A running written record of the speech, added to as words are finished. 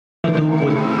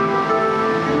madukot.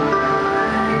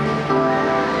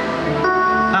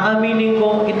 Aaminin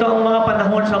ko, ito ang mga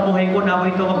panahon sa buhay ko na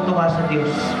ako'y tuwag-tuwa sa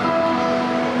Diyos.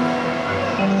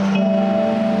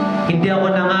 Hindi ako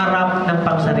nangarap ng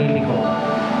pangsarili ko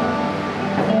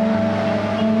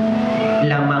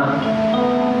lamang.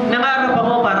 Nangarap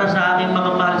ako para sa aking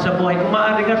mga mahal sa buhay. Kung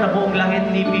maaari ka sa buong langit,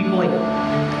 lipi ko eh.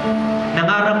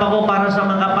 Nangarap ako para sa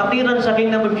mga kapatiran sa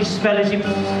Kingdom of Jesus Fellowship,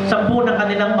 10 ng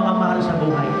kanilang mga mahal sa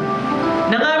buhay.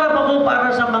 Nangarap ako para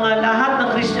sa mga lahat ng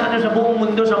Kristiyano sa buong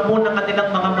mundo, 10 ng kanilang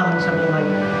mga mahal sa buhay.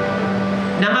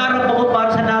 Nangarap ako para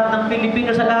sa lahat ng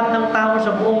Pilipino, sa lahat ng tao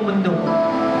sa buong mundo.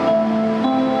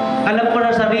 Alam ko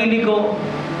na sarili ko,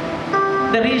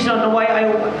 the reason why I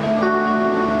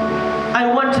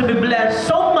want to be blessed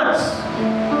so much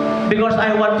because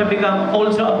I want to become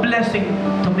also a blessing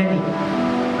to many.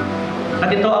 At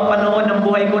ito ang panahon ng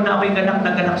buhay ko na ako'y ganap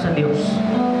na ganap sa Diyos.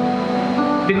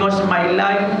 Because my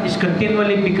life is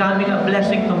continually becoming a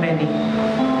blessing to many.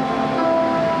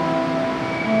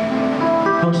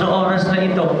 Kung sa oras na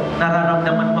ito,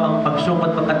 nararamdaman mo ang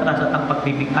pagsukot, pagkatras at ang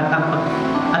pagbibig at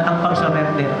ang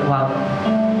pagsurrender. Wow!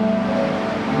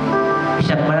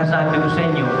 Isang masasabi ko sa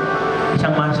inyo,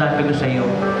 isang masasabi ko sa iyo,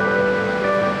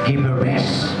 give your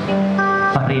best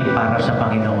pa rin para sa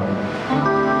Panginoon.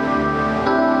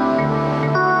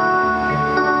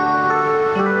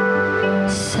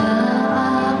 Sa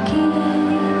aking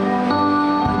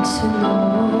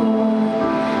pagsunod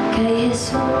kay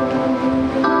Jesus,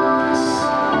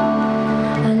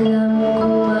 alam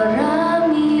kong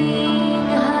maraming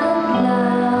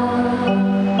hadlang,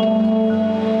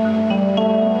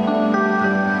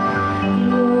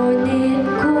 ngunit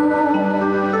kung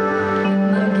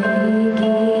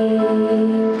magiging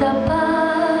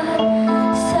tapat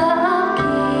sa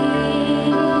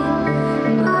akin,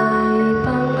 may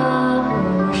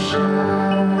pangako siya.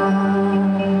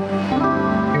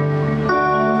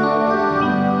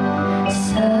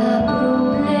 Sa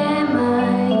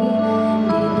problema'y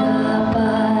di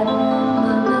dapat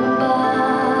mangamba,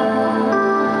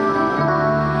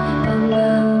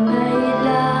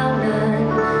 pangangailangan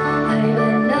ay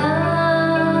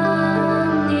alam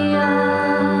niya.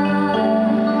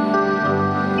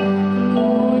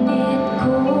 Ngunit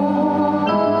kung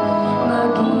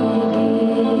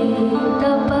magiging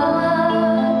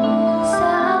tapat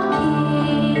sa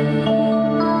akin,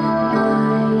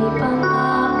 may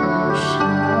pangako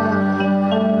siya.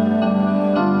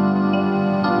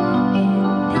 Hindi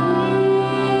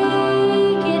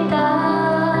kita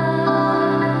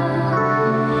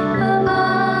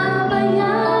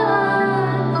pababayaan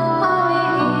o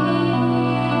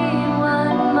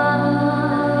iiwan man.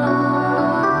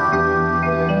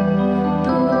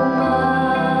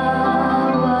 Tumawag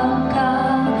ka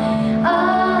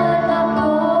at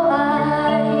ako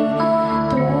ay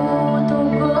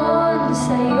tutugon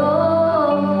sa'yo.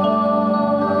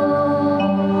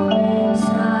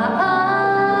 Sa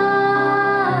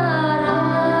araw,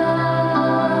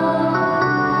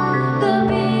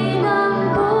 gabi ng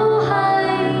buhay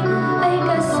ay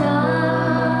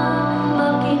kasama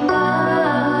kita.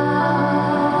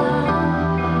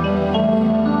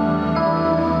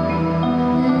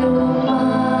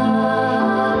 Lumapit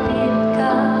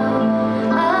ka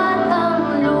at ang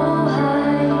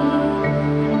luhay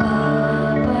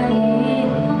papainin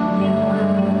niya.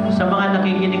 Sa mga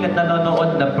nakikinig at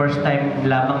nanonood na first time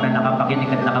lamang na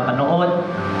nakapakinig at nakapanood,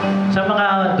 sa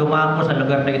mga dumako sa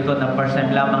lugar na ito na first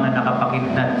time lamang na nakapakinig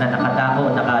na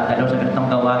nakadako, nakadalo sa ganitong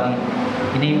gawain,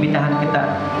 iniimbitahan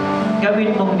kita,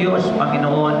 gawin mong Diyos,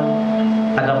 Panginoon,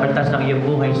 tagapagligtas ng iyong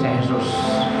buhay sa Jesus.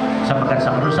 Sapagkat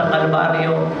sa krus ng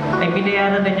Kalbaryo ay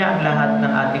binayaran na niya ang lahat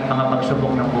ng ating mga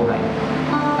pagsubok ng buhay.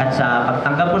 At sa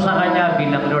pagtanggap mo sa Kanya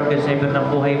bilang Lord and Savior ng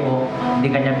buhay mo,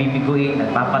 hindi Kanya bibiguin,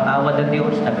 nagpapatawad ang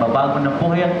Diyos, nagbabago ng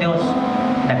buhay ang Diyos,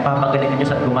 nagpapagaling ang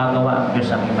Diyos at gumagawa ang Diyos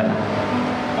ang iba.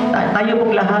 Tayo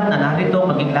pong lahat na narito,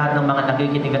 maging lahat ng mga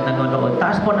nakikinig at nanonood,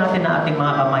 taas po natin ang ating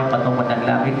mga kamay patungkol ng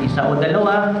langit, 1 o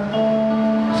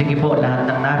 2. Sige po, lahat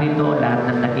ng narito, lahat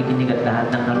ng nakikinig at lahat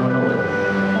ng nanonood,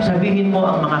 sabihin mo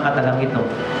ang mga katagang ito.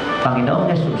 Panginoong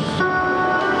Jesus,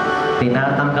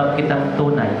 tinatanggap kitang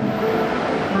tunay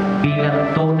bilang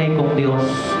tunay kong Diyos,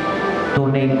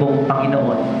 tunay kong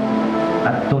Panginoon,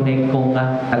 at tunay kong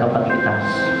tagapagligtas.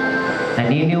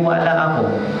 Naniniwala ako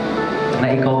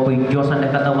na ikaw po'y Diyos na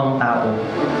nagkatawang tao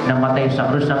na matay sa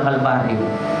krus ng Kalbaryo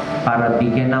para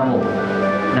bigyan ako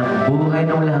ng buhay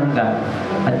ng walang hanggan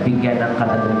at bigyan ng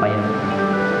katagumpayan.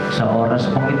 Sa oras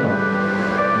pong ito,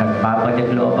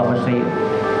 nagbabalik loob ako sa iyo.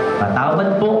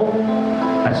 Patawad po,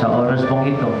 at sa oras pong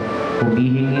ito,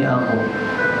 humihingi ako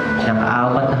ng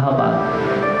awat habag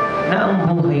na ang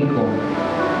buhay ko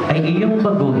ay iyong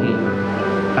baguhin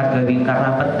at gawing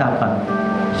karapat-dapat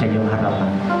sa iyong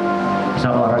harapan.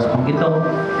 Sa oras mong ito,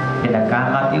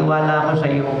 pinagkakatiwala ko sa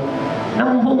iyo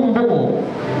ng buong buo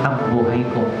ang buhay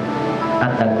ko.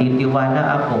 At nagtitiwala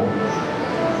ako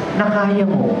na kaya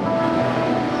mo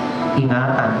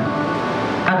ingatan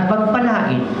at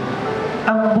pagpalain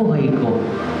ang buhay ko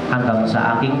hanggang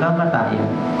sa aking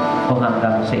kamatayan o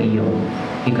hanggang sa iyo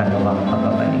ikalawang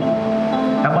pagbabalik.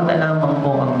 Ako na lamang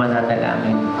po ang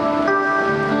mananalangin.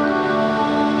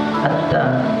 At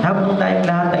habang tayong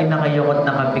lahat ay nakayukot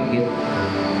nakapikit,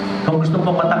 kung gusto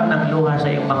mo patak ng luha sa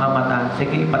iyong mga mata,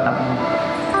 sige, ipatak mo.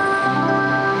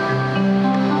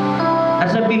 At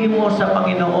sabihin mo sa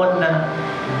Panginoon na,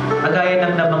 kagaya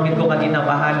ng nabanggit ko kanina,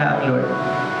 bahala ang Lord.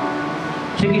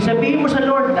 Sige, sabihin mo sa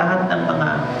Lord lahat ng mga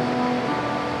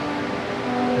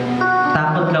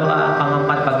takot ka ba,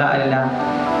 pangampat, pag-aalala,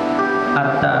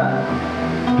 at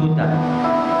duda.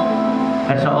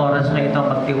 At sa oras na ito,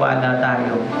 magtiwala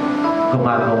tayo,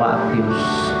 gumagawa ang Diyos.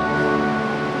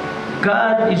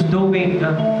 God is doing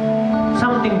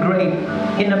something great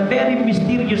in a very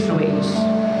mysterious ways.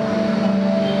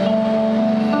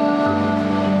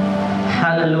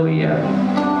 Hallelujah.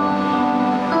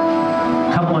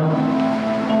 Come on.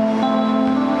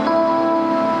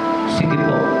 Sige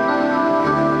po.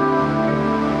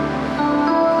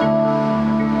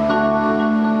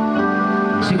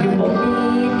 Sige po.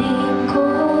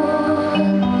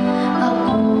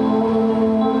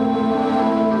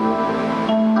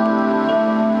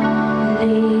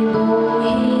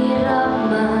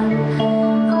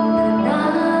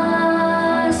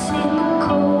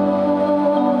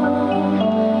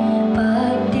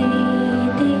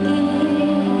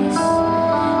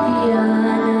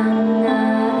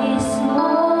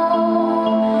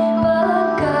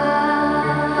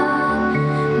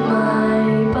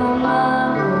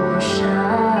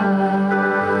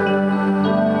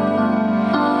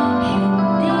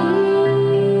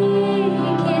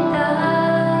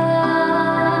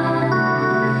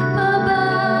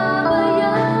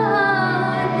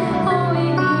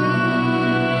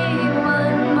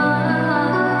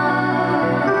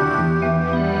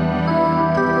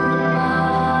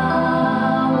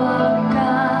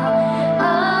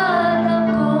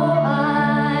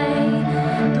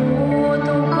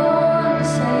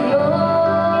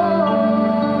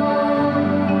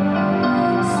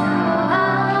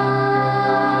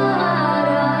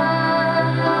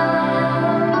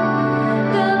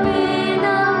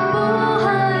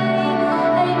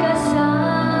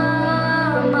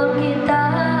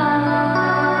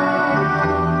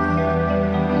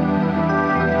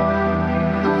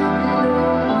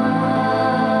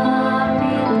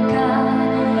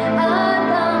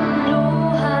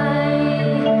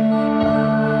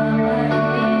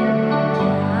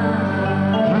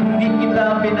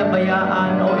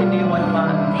 Pinabayaan o iniwan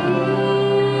man.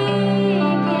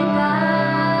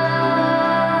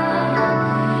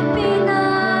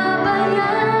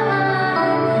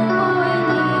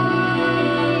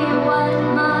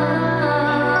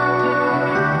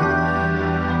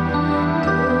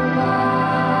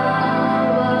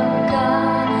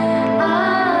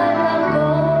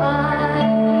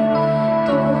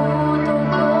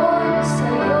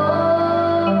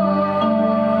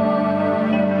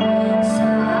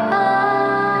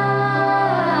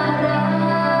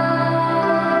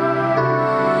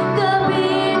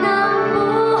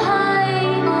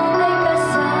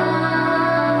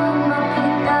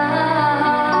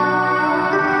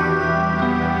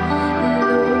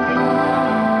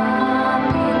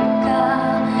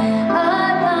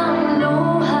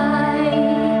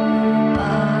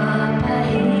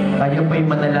 Tayo po'y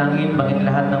manalangin baging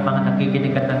lahat ng mga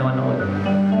nakikinig at nanonood.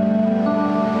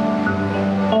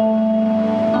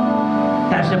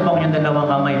 Taas niyo po ang inyong dalawang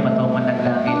kamay patungo ng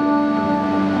langit.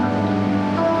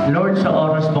 Lord, sa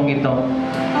oras pong ito,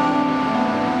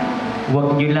 huwag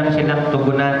niyo lang silang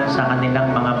tugunan sa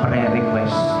kanilang mga prayer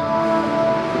requests.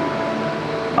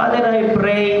 Father, I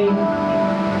pray,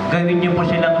 gawin niyo po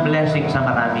silang blessing sa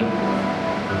marami.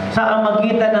 Sa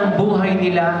amagitan ng buhay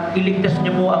nila, iligtas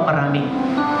niyo po ang marami.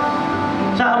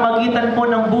 Sa amagitan po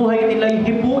ng buhay nila,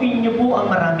 hipuin niyo po ang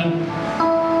marami.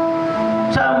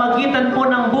 Sa amagitan po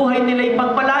ng buhay nila,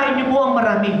 ipagpalain niyo po ang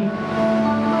marami.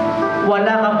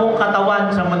 Wala ka pong katawan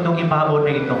sa mundong ibabaw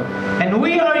na ito. And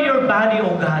we are your body,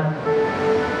 O God.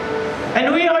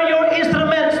 And we are your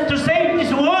instruments to save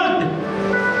this world.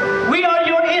 We are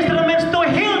your instruments to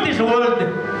heal this world.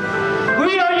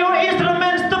 We are your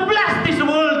instruments to bless this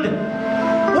world.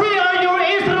 We are your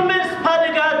instruments,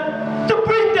 Father God, to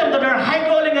bring them to their high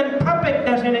calling and perfect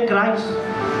destiny in Christ.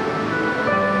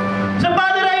 So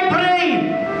Father, I pray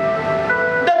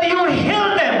that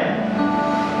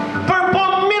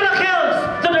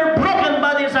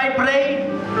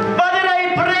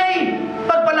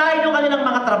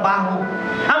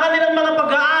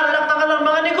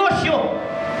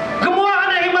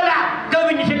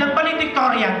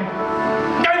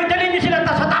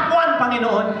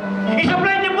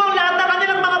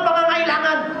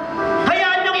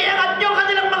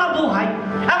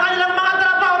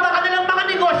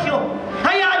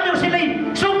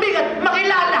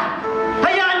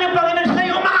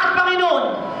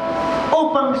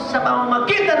sa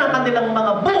pamamagitan ng kanilang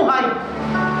mga buhay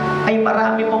ay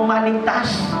marami pong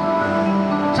maligtas.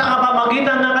 Sa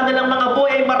pamamagitan ng kanilang mga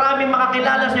buhay ay maraming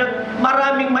makakilala sa iyo,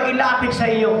 maraming mailapit sa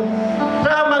iyo. Sa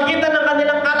pamamagitan ng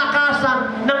kanilang kalakasan,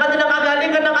 ng kanilang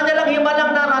kagalingan, ng kanilang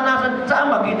himalang naranasan, sa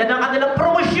pamamagitan ng kanilang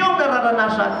promosyong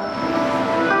nararanasan,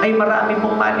 ay marami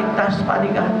pong maligtas,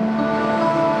 paligan.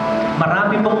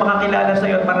 Marami pong makakilala sa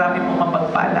iyo at marami pong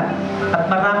mapagpala. At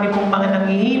marami pong mga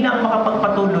nanghihinang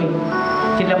makapagpatuloy.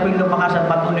 Sila po'y lumakas at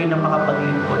patuloy na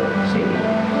makapaglingkod sa iyo.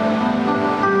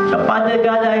 So Father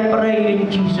God, I pray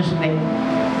in Jesus' name,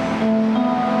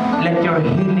 let your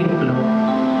healing flow.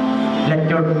 Let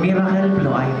your miracle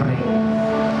flow, I pray.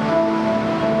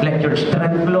 Let your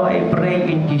strength flow, I pray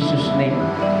in Jesus' name.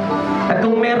 At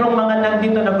kung merong mga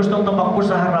nandito na gustong tumakbo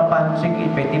sa harapan, sige,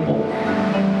 pwede po.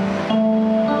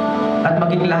 At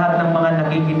maging lahat ng mga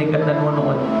nakikinig at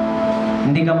nanonood,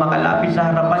 hindi ka makalapit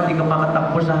sa harapan, hindi ka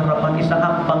makatakbo sa harapan, isang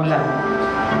hakbang lang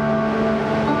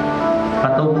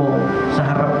patungo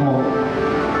sa harap mo.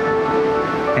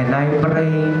 And I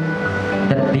pray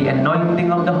that the anointing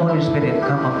of the Holy Spirit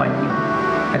come upon you.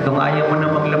 At kung ayaw mo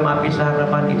na maglamapit sa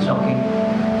harapan, it's okay.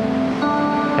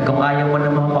 At kung ayaw mo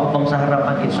na mapakbang sa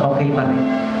harapan, it's okay pa rin.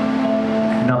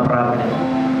 No problem.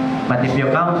 But if you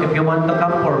want to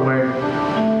come forward,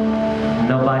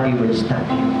 nobody will stop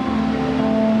you.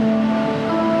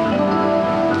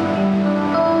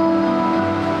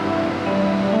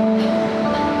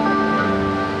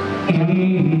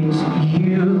 It's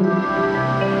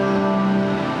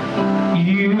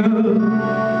you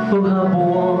who have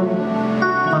won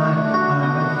my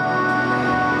heart.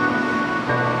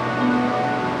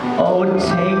 Oh,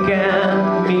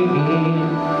 taken me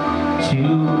into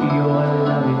your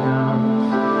loving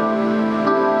arms,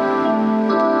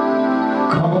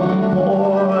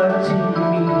 comforting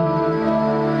me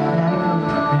like a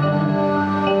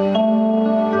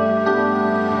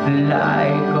friend,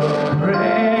 like a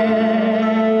friend.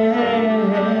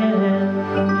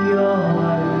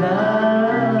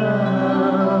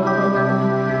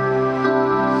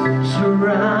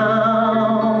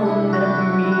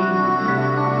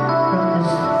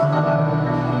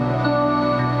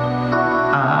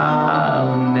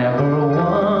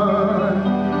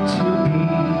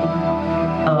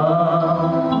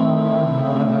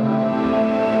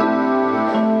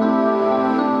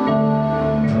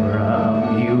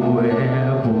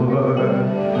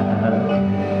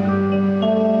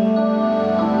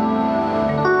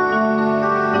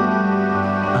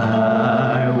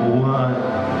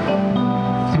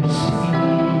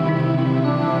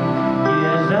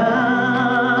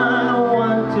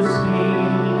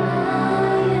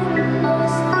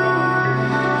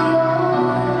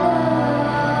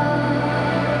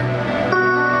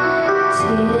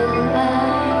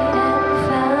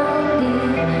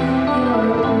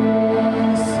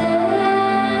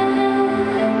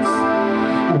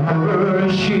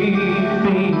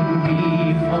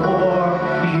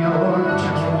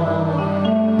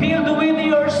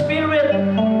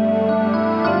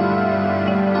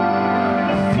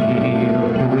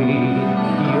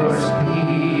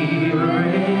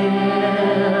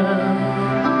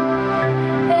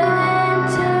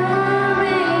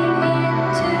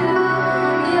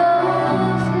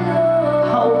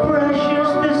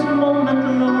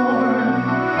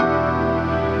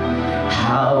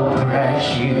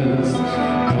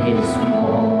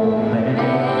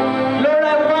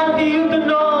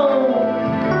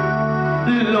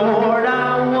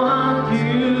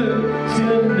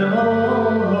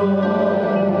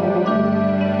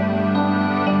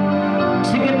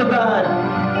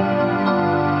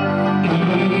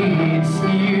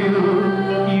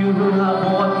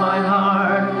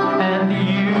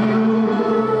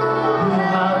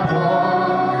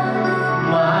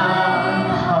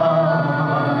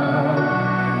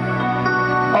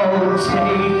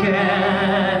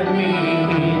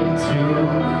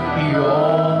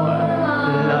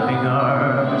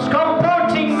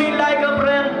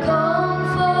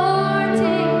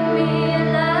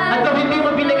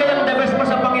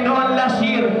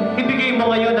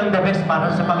 Para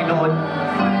sa Panginoon.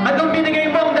 At kung binigay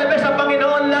mo ang the best sa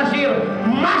Panginoon last year,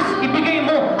 mas ibigay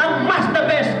mo ang mas the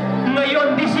best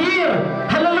ngayon this year.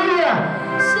 Hallelujah!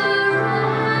 Surrounded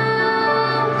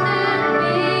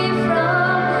me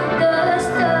from the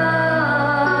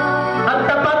start. At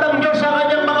tapat ang Diyos sa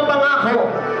kanyang mga pangako.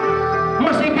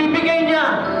 Mas ibibigay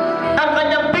niya ang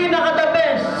kanyang pinaka-the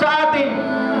best sa atin.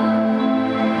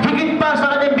 Higit pa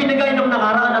sa kanyang binigay nung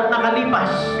nakaraan at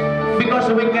nakalipas. Because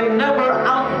we can never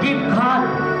outgive God.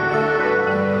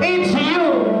 It's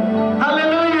you.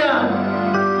 Hallelujah.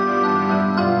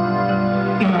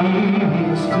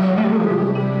 It's you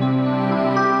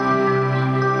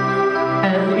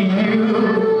and you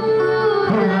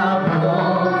have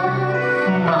won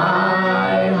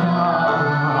my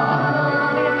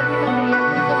heart.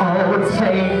 Oh,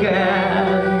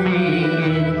 taken me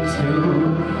into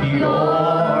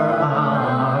your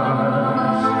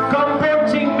arms,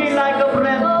 comforting me like a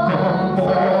friend,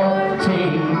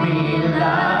 comforting me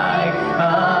like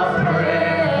a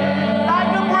friend.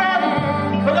 Like a friend!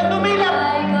 Huwag kang tumilap!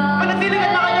 Manatili ka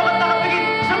nakanyok at nakapigit,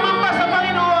 sumamba sa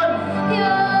Panginoon!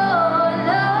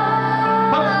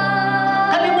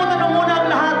 Kalimutan mo muna ang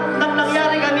lahat ng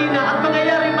nangyari kanina at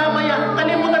mangyayari mamaya.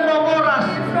 Kalimutan mo ang oras.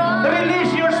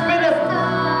 Release your spirit.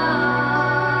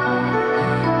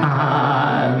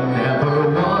 I never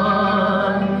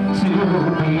want to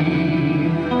be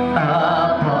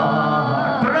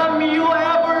apart from you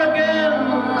ever again.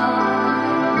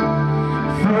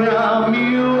 From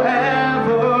you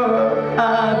ever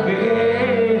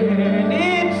again.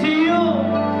 It's you.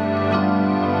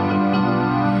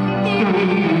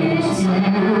 It's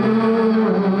you.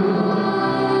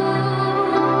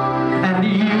 And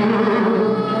you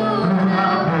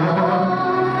have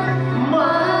won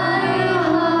my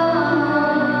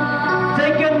heart.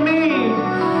 Taken me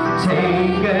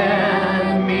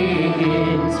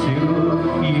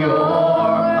into your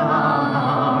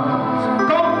arms,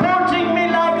 comforting me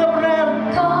like a friend.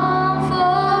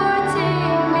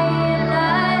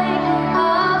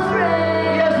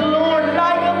 Yes, Lord,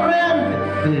 like a friend,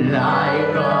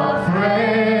 like a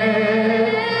friend.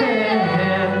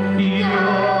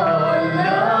 Your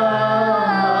love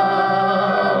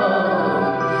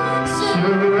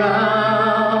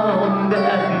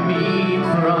surrounded me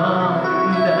from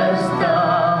the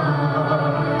start.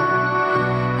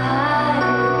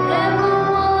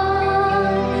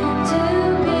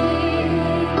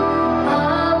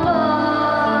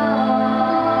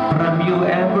 From you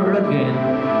ever again.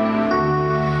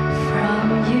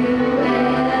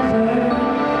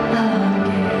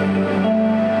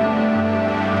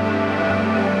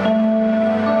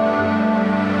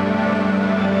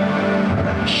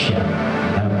 Shall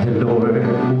love the Lord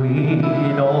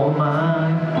with all my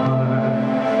heart.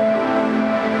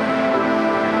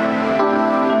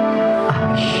 I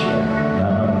shall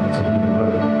love the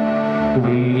Lord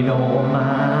with all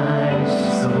my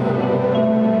soul.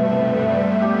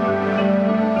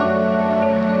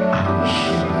 I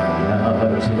shall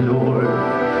love the Lord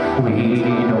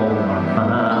with all my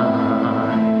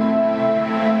mind,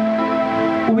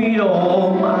 with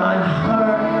all my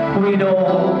heart, with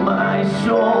all my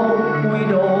soul,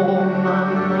 with all my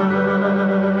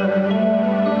mind.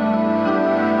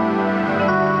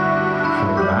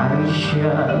 For I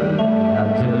shall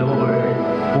love the Lord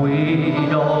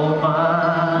with all my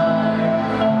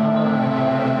heart.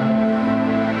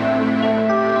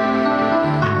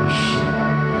 I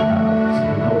shall love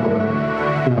the Lord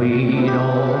with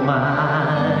all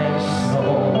my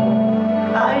soul.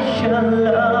 I shall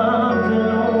love the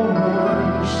Lord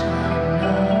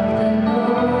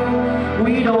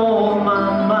with all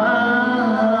my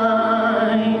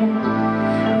mind,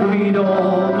 with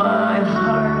all my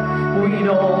heart, with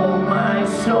all my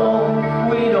soul,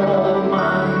 with all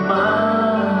my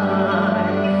mind.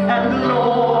 And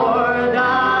Lord,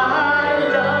 I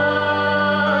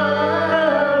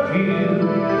love you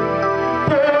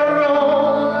for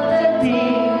all the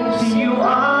things you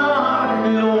are.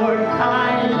 Lord,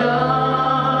 I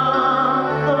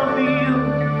love you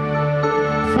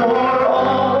for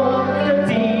all the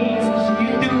things you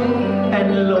do. And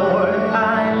Lord,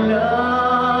 I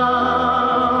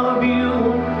love you.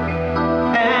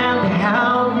 And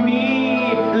help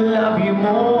me love you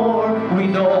more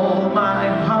with all my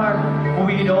heart,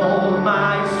 with all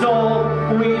my soul,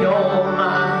 with all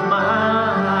my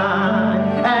mind.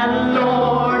 And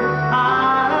Lord, I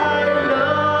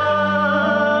love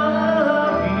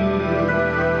you.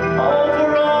 Oh,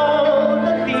 for all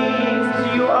the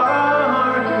things you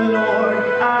are, Lord,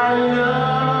 I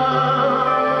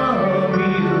love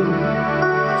you.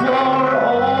 For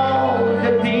all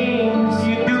the things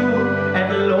you do, and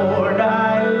Lord,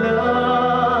 I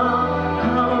love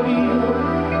you.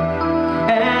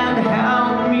 And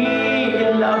help me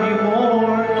love you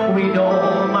more with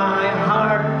all my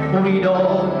heart, with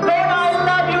all. Lord, I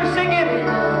love you. Sing it.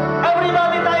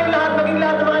 Everybody, tayong lahat, maging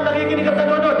lahat ng mga nakikinig at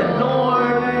nanonood.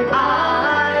 Lord, I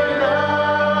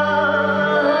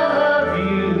love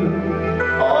you.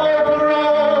 Oh, for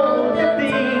all the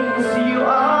things you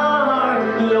are,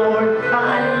 Lord, I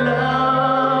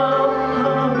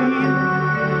love you.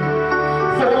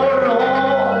 For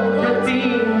all the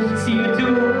things you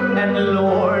do, and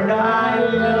Lord, I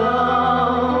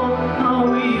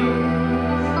love you.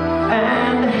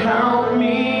 And help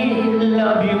me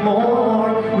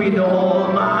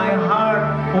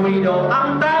Pulido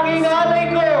ang